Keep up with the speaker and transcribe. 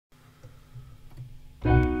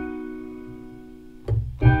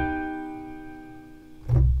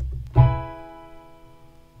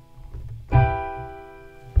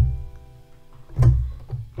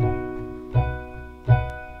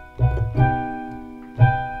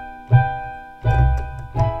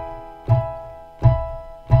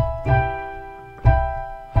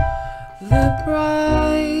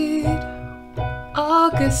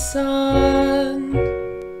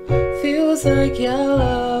like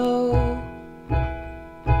yellow,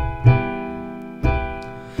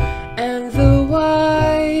 and the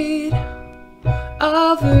white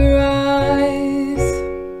of her eyes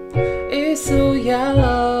is so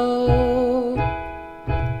yellow.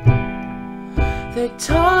 The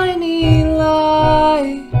tiny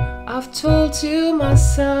lie I've told to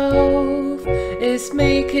myself is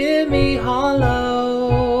making me hollow.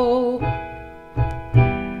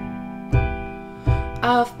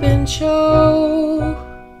 I've been choking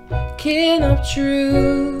up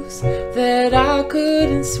truths that I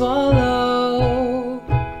couldn't swallow.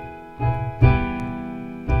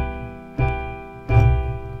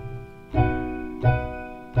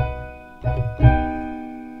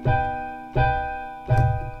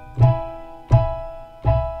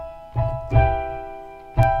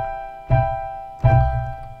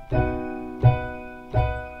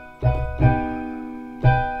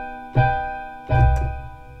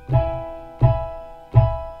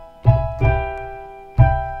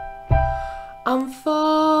 I'm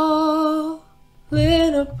falling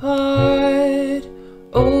apart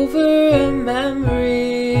over a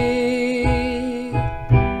memory,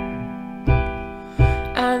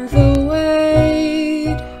 and the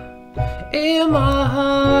weight in my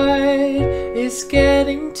heart is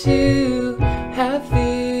getting too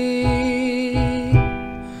heavy,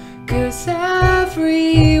 'cause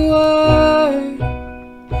every word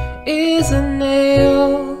is a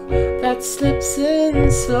nail that slips in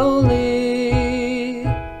slowly.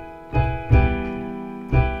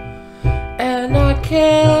 And I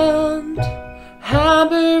can't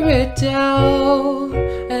hammer it down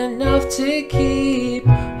enough to keep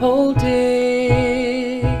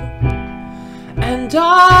holding. And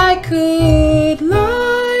I could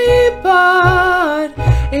lie, but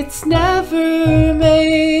it's never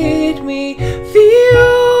made me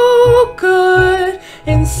feel good.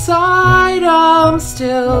 Inside I'm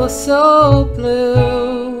still so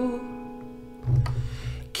blue.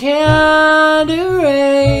 Can't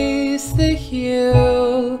erase the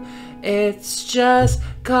hue, it's just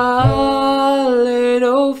colored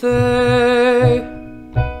over.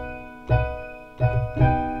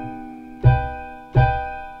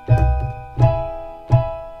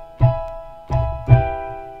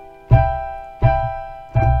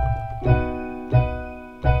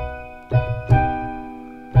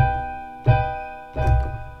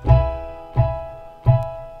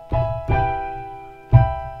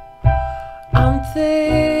 I'm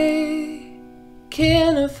thinking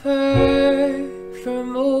of her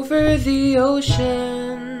from over the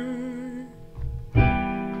ocean.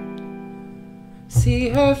 See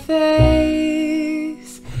her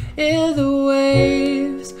face in the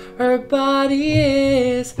waves, her body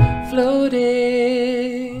is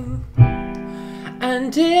floating,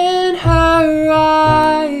 and in her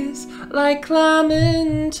eyes, like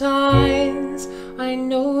clementines, I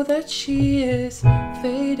know that she is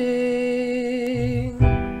fading.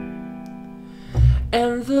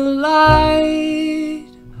 And the light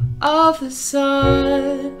of the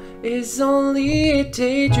sun is only a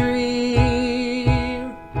daydream.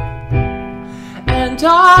 And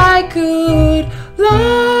I could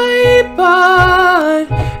lie, but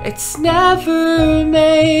it's never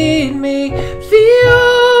made me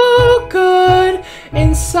feel good.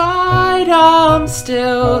 Inside I'm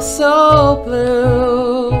still so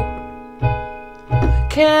blue.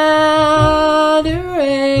 Can't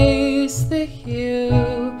erase the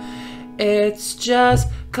hue, it's just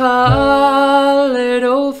colored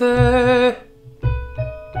over.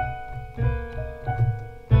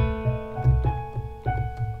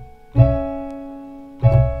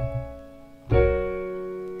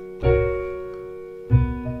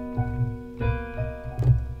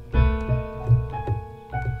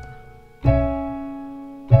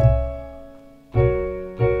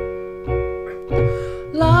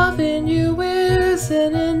 Loving you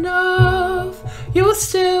isn't enough, you'll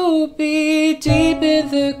still be deep in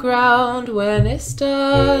the ground when it's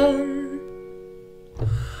done.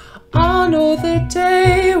 I know the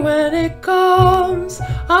day when it comes,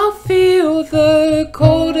 I'll feel the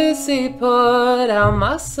cold as they put out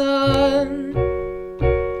my sun.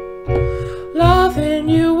 Loving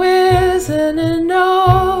you isn't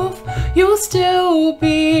enough, you'll still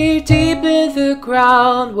be deep in the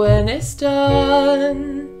ground when it's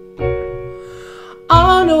done.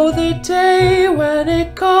 I know the day when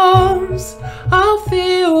it comes, I'll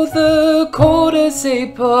feel the cold as they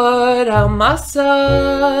put out my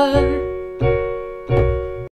sun.